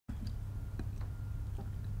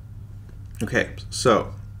Okay,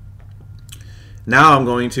 so now I'm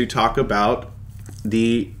going to talk about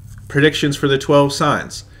the predictions for the 12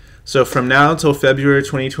 signs. So from now until February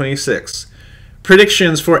 2026,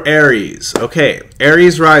 predictions for Aries. Okay,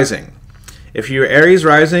 Aries rising. If you're Aries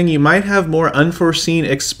rising, you might have more unforeseen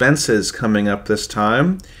expenses coming up this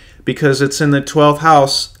time because it's in the 12th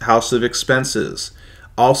house, house of expenses.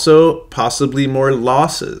 Also, possibly more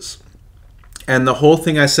losses. And the whole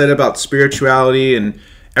thing I said about spirituality and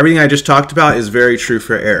everything I just talked about is very true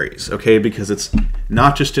for Aries, okay? Because it's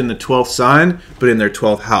not just in the 12th sign, but in their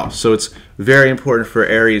 12th house. So it's very important for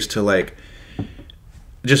Aries to like,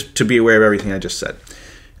 just to be aware of everything I just said.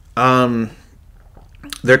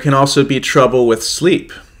 There can also be trouble with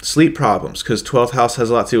sleep problems, because 12th house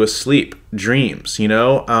has a lot to do with sleep, dreams, you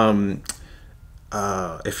know?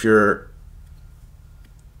 If you're,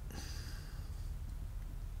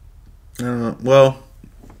 well,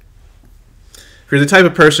 if you're the type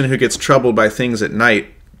of person who gets troubled by things at night,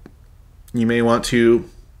 you may want to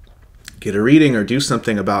get a reading or do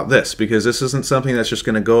something about this, because this isn't something that's just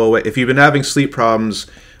going to go away. If you've been having sleep problems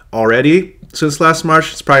already since last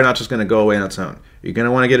March, it's probably not just going to go away on its own. You're going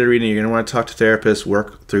to want to get a reading. You're going to want to talk to therapists,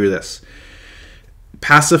 work through this.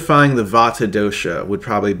 Pacifying the Vata dosha would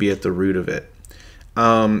probably be at the root of it.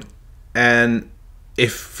 And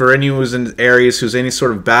if for anyone who's in Aries who's any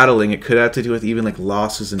sort of battling, it could have to do with even like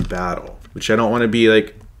losses in battle, which I don't want to be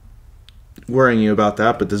like worrying you about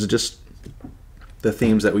that, but this is just the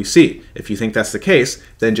themes that we see. If you think that's the case,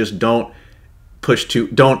 then just don't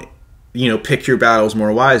pick your battles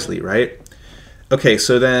more wisely, right? Okay,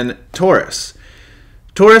 so then Taurus.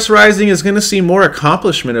 Taurus rising is going to see more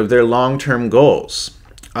accomplishment of their long-term goals,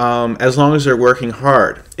 as long as they're working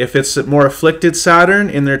hard. If it's more afflicted Saturn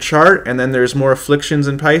in their chart, and then there's more afflictions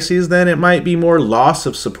in Pisces, then it might be more loss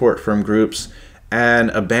of support from groups and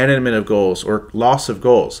abandonment of goals or loss of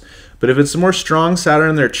goals. But if it's more strong Saturn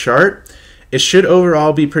in their chart, it should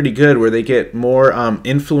overall be pretty good, where they get more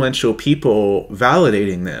influential people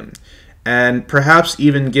validating them. And perhaps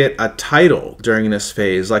even get a title during this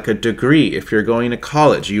phase, like a degree. If you're going to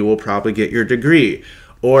college, you will probably get your degree.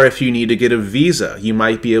 Or if you need to get a visa, you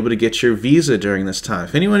might be able to get your visa during this time.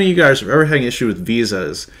 If anyone of you guys have ever had an issue with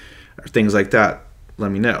visas or things like that,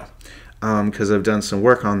 let me know, because I've done some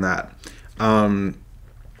work on that.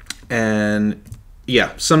 And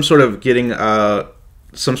yeah, some sort of getting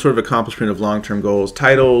some sort of accomplishment of long-term goals,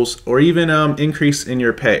 titles, or even increase in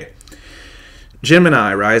your pay.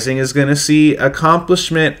 Gemini rising is going to see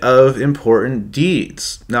accomplishment of important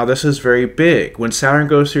deeds. Now, this is very big. When Saturn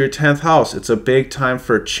goes through your 10th house, it's a big time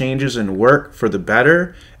for changes in work for the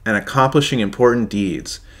better and accomplishing important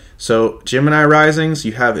deeds. So, Gemini risings,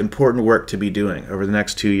 you have important work to be doing over the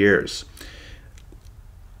next 2 years.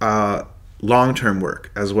 Long-term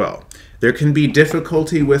work as well. There can be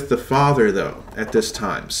difficulty with the father, though, at this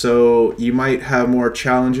time. So, you might have more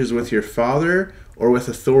challenges with your father or with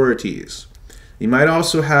authorities. You might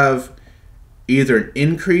also have either an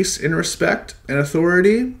increase in respect and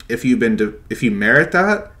authority if you merit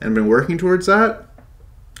that and been working towards that,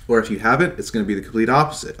 or if you haven't, it's going to be the complete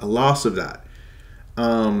opposite, a loss of that.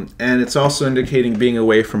 And it's also indicating being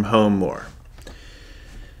away from home more.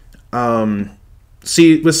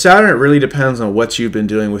 See, with Saturn, it really depends on what you've been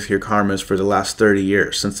doing with your karmas for the last 30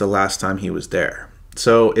 years, since the last time he was there.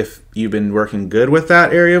 So if you've been working good with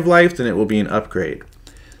that area of life, then it will be an upgrade.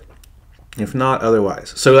 If not,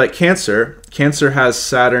 otherwise. So like Cancer has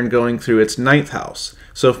Saturn going through its 9th house.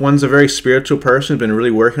 So if one's a very spiritual person, been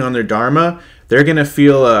really working on their dharma, they're going to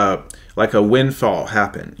feel like a windfall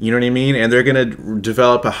happen. You know what I mean? And they're going to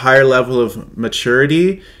develop a higher level of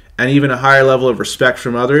maturity and even a higher level of respect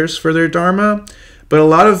from others for their dharma. But a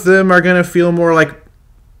lot of them are going to feel more like,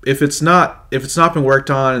 if it's not been worked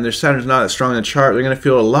on and their Saturn's not as strong in the chart, they're going to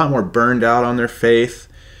feel a lot more burned out on their faith,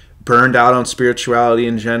 burned out on spirituality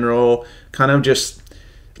in general, kind of just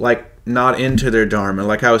like not into their dharma.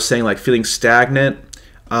 Like I was saying, like feeling stagnant.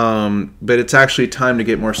 But it's actually time to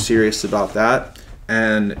get more serious about that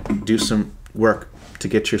and do some work to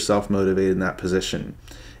get yourself motivated in that position.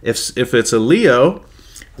 If it's a Leo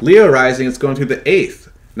rising, it's going through the 8th.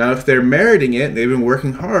 Now, if they're meriting it, they've been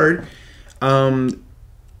working hard,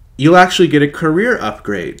 you'll actually get a career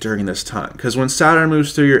upgrade during this time. Because when Saturn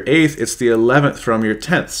moves through your 8th, it's the 11th from your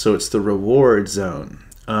 10th. So it's the reward zone.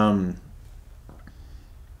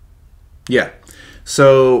 Yeah.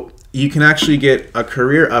 So you can actually get a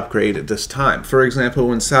career upgrade at this time. For example,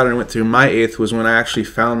 when Saturn went through my 8th was when I actually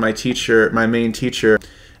found my main teacher,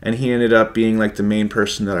 and he ended up being like the main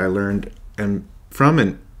person that I learned from.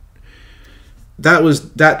 And that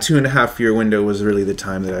 2.5 year window was really the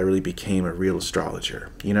time that I really became a real astrologer,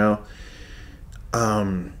 you know?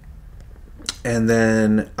 And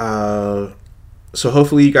then, so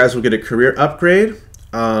hopefully you guys will get a career upgrade.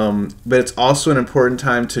 But it's also an important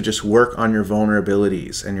time to just work on your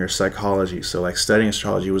vulnerabilities and your psychology. So like studying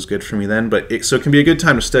astrology was good for me then, but so it can be a good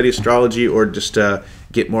time to study astrology or just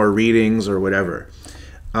get more readings or whatever.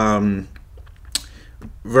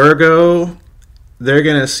 Virgo, they're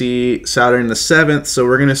going to see Saturn in the 7th, so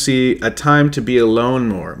we're going to see a time to be alone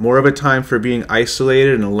more of a time for being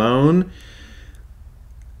isolated and alone.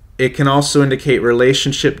 It can also indicate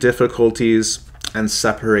relationship difficulties and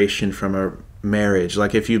separation from a marriage.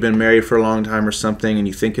 Like if you've been married for a long time or something and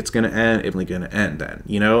you think it's going to end, it's going to end then,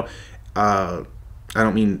 you know? I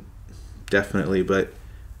don't mean definitely, but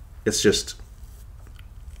it's just,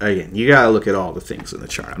 again, you got to look at all the things in the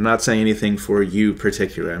chart. I'm not saying anything for you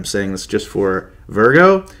particularly. I'm saying this just for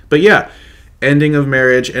Virgo. But yeah, ending of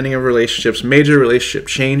marriage, ending of relationships, major relationship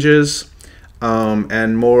changes,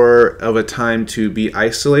 and more of a time to be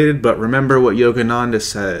isolated. But remember what Yogananda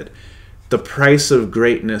said. The price of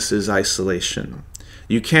greatness is isolation.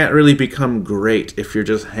 You can't really become great if you're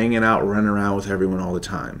just hanging out, running around with everyone all the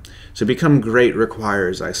time. To become great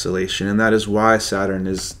requires isolation, and that is why Saturn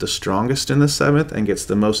is the strongest in the 7th and gets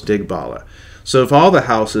the most digbala. So of all the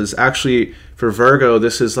houses, actually for Virgo,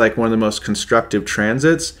 this is like one of the most constructive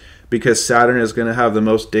transits because Saturn is going to have the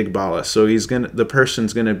most digbala. So the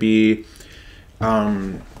person's going to be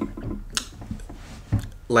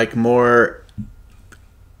like more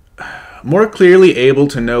clearly able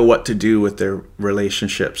to know what to do with their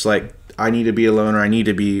relationships. Like, I need to be alone or I need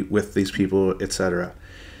to be with these people, etc.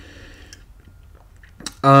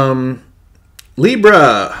 Libra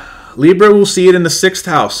will see it in the 6th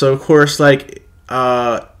house. So, of course, like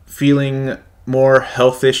feeling more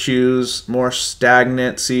health issues, more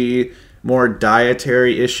stagnancy, more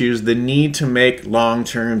dietary issues, the need to make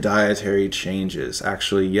long-term dietary changes.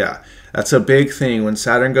 Actually, yeah, that's a big thing. When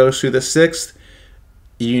Saturn goes through the 6th,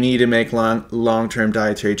 you need to make long-term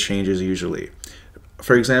dietary changes usually.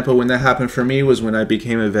 For example, when that happened for me was when I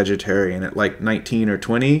became a vegetarian at like 19 or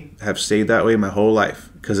 20. I have stayed that way my whole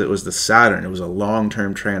life because it was the Saturn. It was a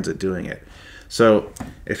long-term transit doing it. So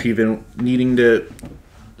if you've been needing to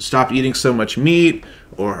stop eating so much meat,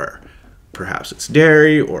 or perhaps it's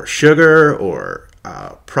dairy or sugar or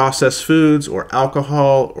processed foods or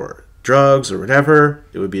alcohol or drugs or whatever,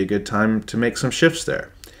 it would be a good time to make some shifts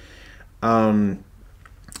there.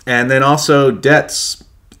 And then also debts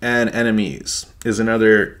and enemies is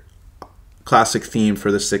another classic theme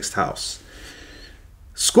for the 6th house.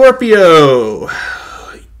 Scorpio,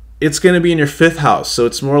 it's going to be in your 5th house, so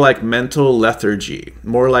it's more like mental lethargy,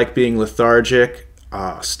 more like being lethargic,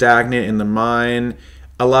 stagnant in the mind.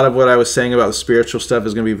 A lot of what I was saying about the spiritual stuff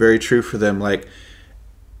is going to be very true for them, like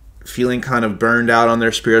feeling kind of burned out on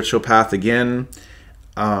their spiritual path again.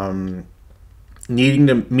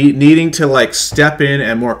 Needing to like step in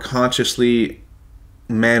and more consciously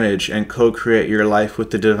manage and co-create your life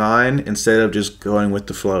with the divine instead of just going with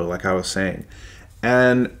the flow, like I was saying.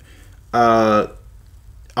 And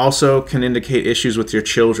also can indicate issues with your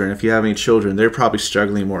children. If you have any children, they're probably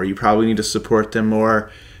struggling more. You probably need to support them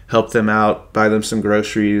more, help them out, buy them some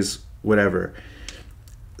groceries, whatever.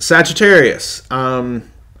 Sagittarius, it's going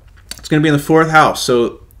to be in the 4th house.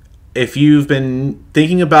 So if you've been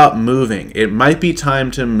thinking about moving, it might be time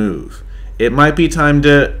to move. It might be time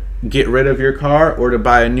to get rid of your car or to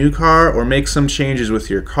buy a new car or make some changes with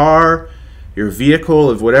your car, your vehicle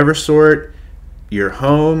of whatever sort, your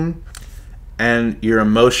home, and your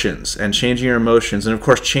emotions, and changing your emotions. And of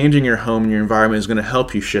course, changing your home and your environment is going to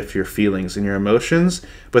help you shift your feelings and your emotions.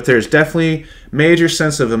 But there's definitely major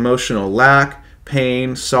sense of emotional lack,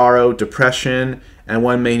 pain, sorrow, depression, and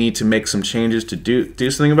one may need to make some changes to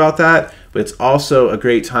do something about that. But it's also a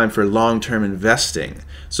great time for long-term investing.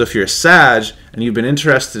 So if you're a Sag and you've been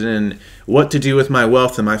interested in what to do with my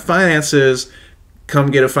wealth and my finances,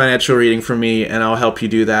 come get a financial reading from me and I'll help you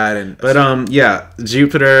do that. But yeah,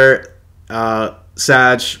 Jupiter,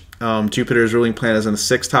 Sag, Jupiter's ruling planet is in the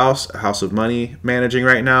 6th house, a house of money managing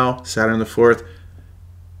right now. Saturn in the 4th.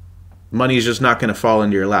 Money is just not going to fall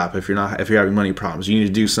into your lap if you're having money problems. You need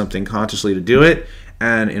to do something consciously to do it,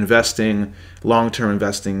 and investing, long-term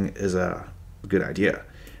investing, is a good idea,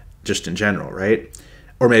 just in general, right?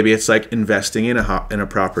 Or maybe it's like investing in a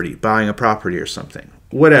property, buying a property or something,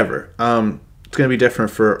 whatever. It's going to be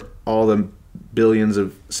different for all the billions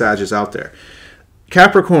of Sages out there.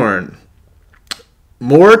 Capricorn,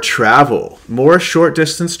 more travel, more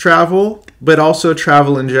short-distance travel, but also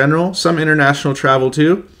travel in general, some international travel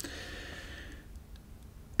too.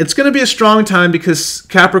 It's going to be a strong time because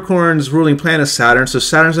Capricorn's ruling planet is Saturn, so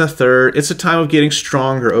Saturn's in the 3rd. It's a time of getting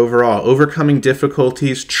stronger overall, overcoming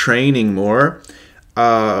difficulties, training more,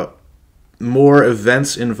 more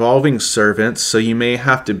events involving servants, so you may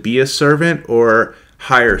have to be a servant or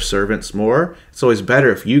hire servants more. It's always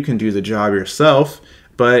better if you can do the job yourself,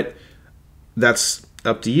 but that's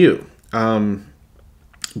up to you.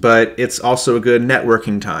 But it's also a good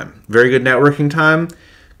networking time. Very good networking time.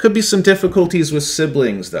 Could be some difficulties with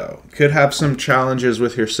siblings, though. Could have some challenges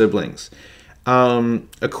with your siblings.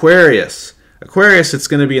 Aquarius. Aquarius, it's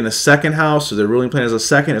going to be in the second house, so the ruling planet is a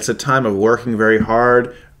second. It's a time of working very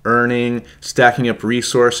hard, earning, stacking up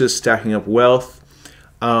resources, stacking up wealth.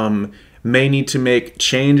 May need to make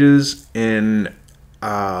changes in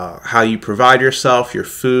how you provide yourself, your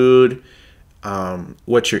food,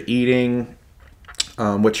 what you're eating,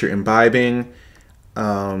 what you're imbibing.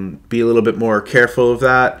 Be a little bit more careful of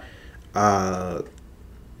that.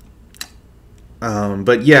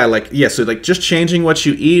 But yeah, so like just changing what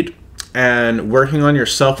you eat and working on your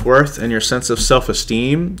self-worth and your sense of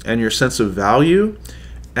self-esteem and your sense of value.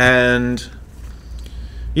 And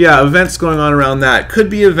yeah, events going on around that. Could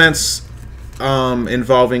be events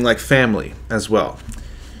involving like family as well.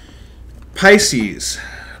 Pisces.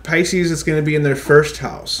 Pisces is going to be in their first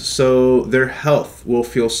house, so their health will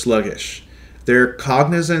feel sluggish. Their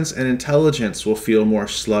cognizance and intelligence will feel more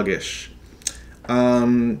sluggish.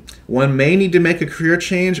 One may need to make a career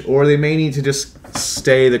change, or they may need to just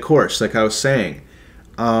stay the course, like I was saying.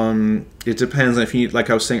 It depends on if you, like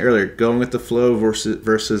I was saying earlier, going with the flow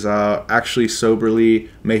versus actually soberly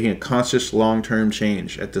making a conscious long-term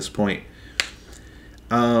change at this point.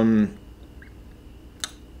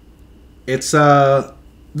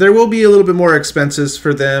 There will be a little bit more expenses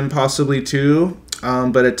for them, possibly too,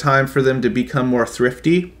 but a time for them to become more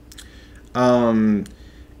thrifty. But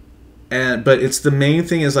it's the main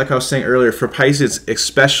thing is, like I was saying earlier, for Pisces, it's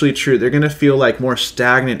especially true. They're going to feel like more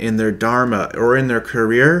stagnant in their dharma or in their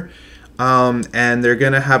career, and they're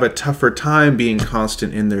going to have a tougher time being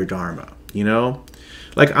constant in their dharma, you know?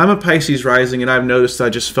 Like, I'm a Pisces rising, and I've noticed I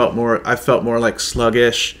felt more like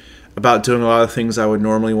sluggish about doing a lot of things I would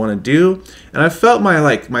normally want to do. And I felt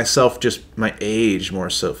myself, just my age more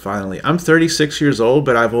so finally. I'm 36 years old,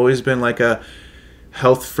 but I've always been like a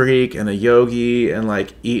health freak and a yogi and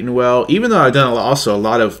like eating well, even though I've done also a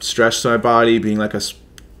lot of stress to my body, being like a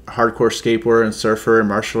hardcore skateboarder and surfer and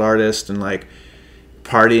martial artist and like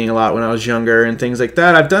partying a lot when I was younger and things like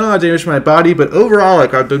that. I've done a lot of damage to my body, but overall,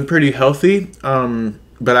 like, I've been pretty healthy.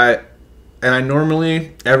 But I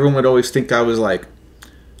normally, everyone would always think I was like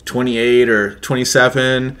 28 or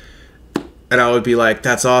 27, and I would be like,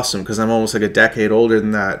 that's awesome, because I'm almost like a decade older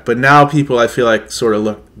than that. But now people, I feel like, sort of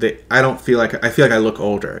look, I feel like I look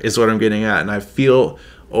older is what I'm getting at, and I feel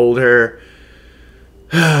older.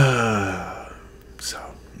 So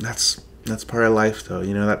that's part of life, though,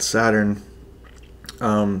 you know. That's Saturn.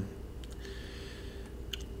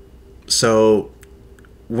 So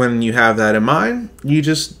when you have that in mind, you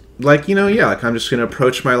just like, you know, yeah, like, I'm just going to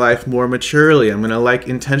approach my life more maturely. I'm going to like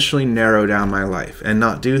intentionally narrow down my life and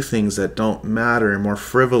not do things that don't matter and more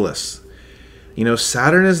frivolous. You know,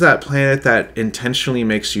 Saturn is that planet that intentionally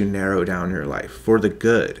makes you narrow down your life for the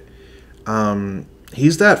good.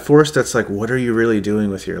 He's that force that's like, what are you really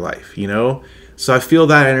doing with your life, you know? So I feel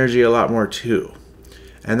that energy a lot more too.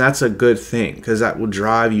 And that's a good thing, because that will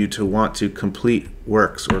drive you to want to complete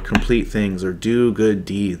works or complete things or do good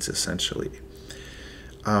deeds, essentially.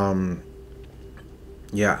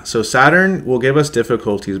 Yeah, so Saturn will give us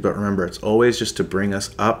difficulties, but remember, it's always just to bring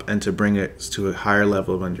us up and to bring it to a higher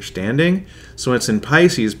level of understanding. So when it's in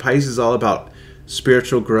Pisces, Pisces is all about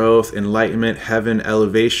spiritual growth, enlightenment, heaven,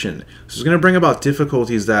 elevation. So it's going to bring about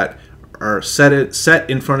difficulties that are set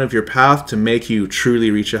in front of your path to make you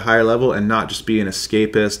truly reach a higher level and not just be an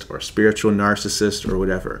escapist or spiritual narcissist or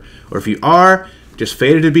whatever. Or if you are just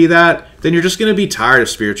fated to be that, then you're just going to be tired of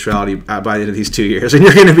spirituality by the end of these 2 years, and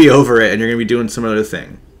you're going to be over it, and you're going to be doing some other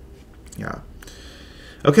thing. Yeah.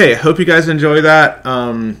 Okay, I hope you guys enjoy that.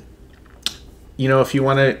 You know, if you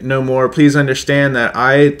want to know more, please understand that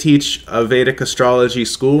I teach a Vedic astrology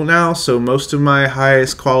school now, so most of my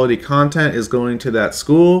highest quality content is going to that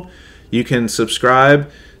school. You can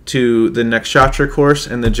subscribe to the Nakshatra course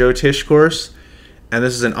and the Jyotish course. And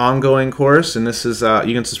this is an ongoing course, and this is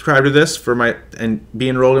you can subscribe to this and be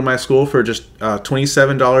enrolled in my school for just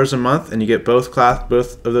 $27 a month, and you get both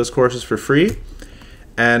of those courses for free.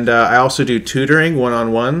 And I also do tutoring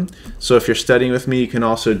one-on-one. So if you're studying with me, you can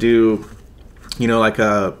also do, you know, like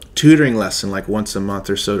a tutoring lesson like once a month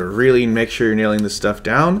or so to really make sure you're nailing this stuff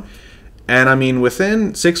down. And I mean,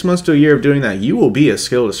 within 6 months to a year of doing that, you will be a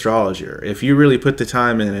skilled astrologer if you really put the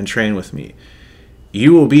time in and train with me.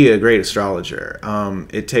 You will be a great astrologer.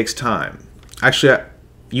 It takes time. Actually,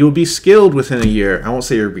 you will be skilled within a year. I won't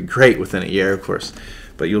say you'll be great within a year, of course,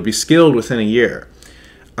 but you'll be skilled within a year.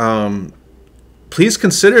 Please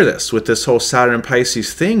consider this with this whole Saturn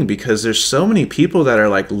Pisces thing, because there's so many people that are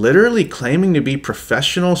like literally claiming to be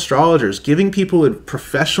professional astrologers, giving people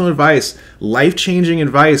professional advice, life-changing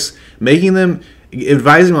advice, advising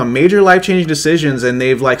them on major life-changing decisions, and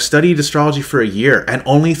they've like studied astrology for a year and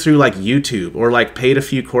only through like YouTube or like paid a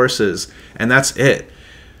few courses, and that's it.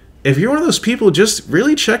 If you're one of those people, just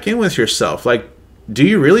really check in with yourself. Like, do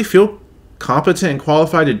you really feel competent and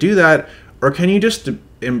qualified to do that? Or can you just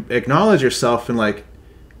acknowledge yourself and like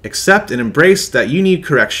accept and embrace that you need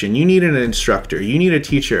correction, you need an instructor, you need a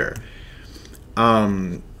teacher?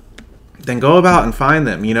 Then go about and find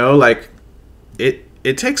them. You know, like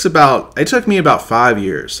it took me about 5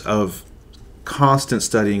 years of constant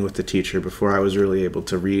studying with the teacher before I was really able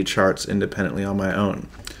to read charts independently on my own.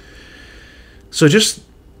 So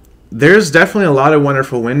there's definitely a lot of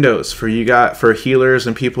wonderful windows for healers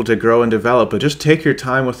and people to grow and develop, but just take your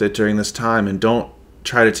time with it during this time and don't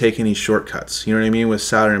try to take any shortcuts. You know what I mean? With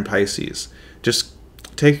Saturn and Pisces, just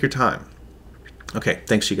take your time. Okay,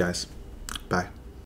 thanks you guys. Bye.